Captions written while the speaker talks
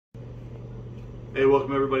Hey,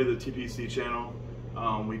 welcome everybody to the TPC channel.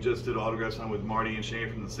 We just did autograph sign with Marty and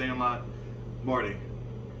Shane from the Sandlot. Marty,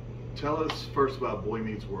 tell us first about Boy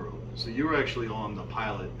Meets World. So you were actually on the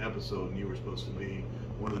pilot episode and you were supposed to be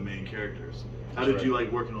one of the main characters. How did you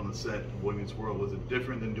like working on the set of Boy Meets World? Was it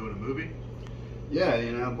different than doing a movie? Yeah,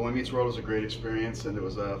 you know, Boy Meets World was a great experience, and it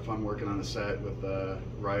was fun working on the set with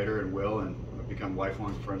Ryder and Will, and I've become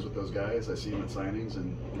lifelong friends with those guys. I see them at signings,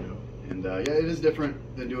 and yeah, it is different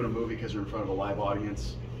than doing a movie because you're in front of a live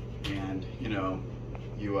audience, and you know,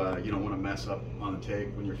 you don't want to mess up on the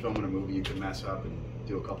take. When you're filming a movie, you can mess up and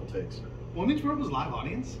do a couple takes. Boy Meets World was live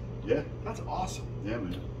audience? Yeah. That's awesome. Yeah,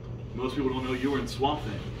 man. Most people don't know you were in Swamp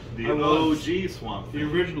Thing, the OG Swamp Thing.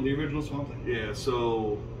 The original Swamp Thing. Yeah,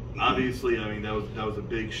 so obviously, I mean, that was a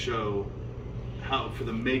big show. How for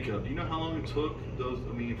the makeup? Do you know how long it took those?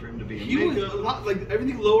 I mean, for him to be in makeup? Was a lot, like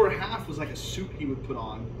everything lower half was like a suit he would put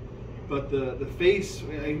on, but the face, he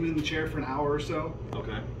was in the chair for an hour or so.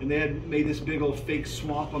 Okay. And they had made this big old fake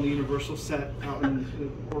swamp on the Universal set out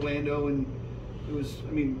in Orlando, and it was,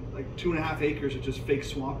 I mean, like 2.5 acres of just fake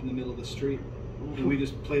swamp in the middle of the street, and we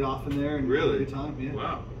just played off in there and had a good time. Yeah.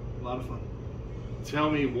 Wow. A lot of fun. Tell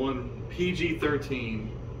me one PG-13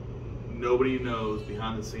 nobody knows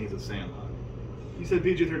behind the scenes of Sandlot. You said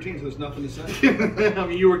PG-13, so there's nothing to say. I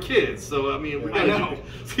mean, you were kids, so I mean, I know.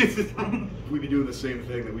 We'd be doing the same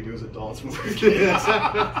thing that we do as adults when we're kids.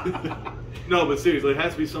 No, but seriously, it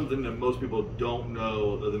has to be something that most people don't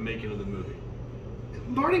know of the making of the movie.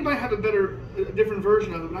 Marty might have a different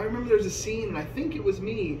version of it, but I remember there was a scene, and I think it was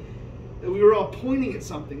me, that we were all pointing at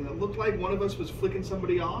something that looked like one of us was flicking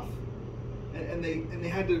somebody off, and we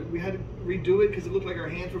had to redo it because it looked like our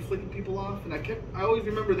hands were flicking people off, and I always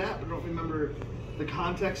remember that, but I don't remember the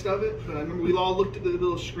context of it. But I remember we all looked at the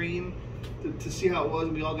little screen to see how it was,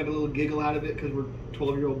 and we all got a little giggle out of it because we're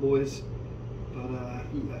 12-year-old boys. But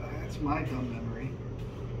that's my dumb memory.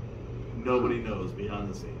 Nobody knows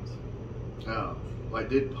behind the scenes. Oh, well, I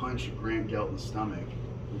did punch Grant Gelt in the stomach.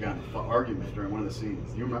 We got in an argument during one of the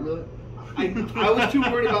scenes. Do you remember that? I was too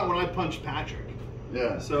worried about when I punched Patrick.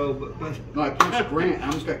 Yeah. So, but no, I punched Grant. I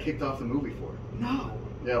almost got kicked off the movie for it. No.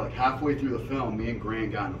 Yeah, like halfway through the film, me and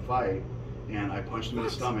Grant got in a fight, and I punched him in the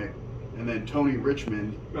stomach. And then Tony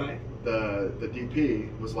Richmond, the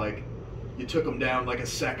DP, was like, "You took him down like a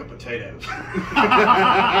sack of potatoes."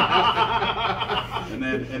 and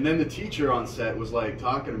then the teacher on set was like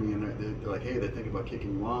talking to me, and they're like, "Hey, they're thinking about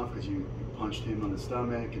kicking you off because you punched him on the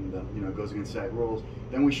stomach, and you know, it goes against SAG rules."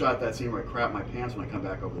 Then we shot that scene where I crap my pants when I come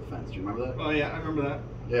back over the fence. Do you remember that? Oh yeah, I remember that.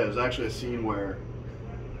 Yeah, there's actually a scene where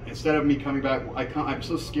instead of me coming back, I'm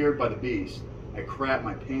so scared by the beast, I crap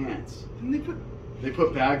my pants. Didn't they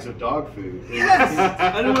put bags of dog food. Yes,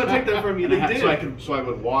 I didn't want to take that from you. They did. So I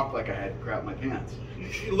would walk like I had crapped my pants.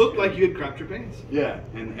 It looked like you had crapped your pants. Yeah,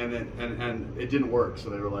 and it didn't work. So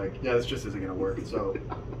they were like, "Yeah, this just isn't gonna work." So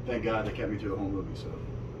thank God they kept me through the whole movie. So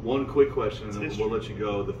one quick question, and then we'll let you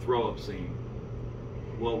go. The throw-up scene.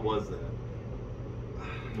 What was that?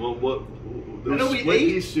 Well, what? There was split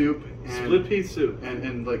pea soup. Split pea soup.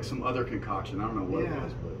 And like some other concoction. I don't know what it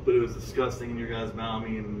was. But it was disgusting in your guys' mouth. I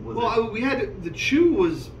mean, we had the chew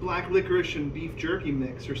was black licorice and beef jerky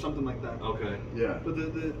mix or something like that. Okay. Yeah. But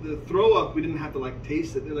the throw up, we didn't have to like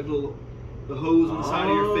taste it. They're like the hose on the side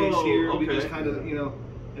of your face here. Okay. We just kind of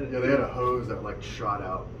Yeah, they had a hose that like shot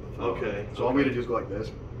out. Okay. So all we had to do was go like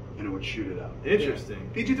this, and it would shoot it out. Interesting.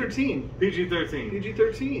 Yeah. PG-13. PG-13.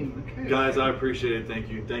 PG-13. Okay. Guys, I appreciate it. Thank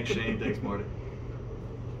you. Thanks, Shane. Thanks, Marty.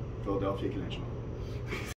 Philadelphia Connection.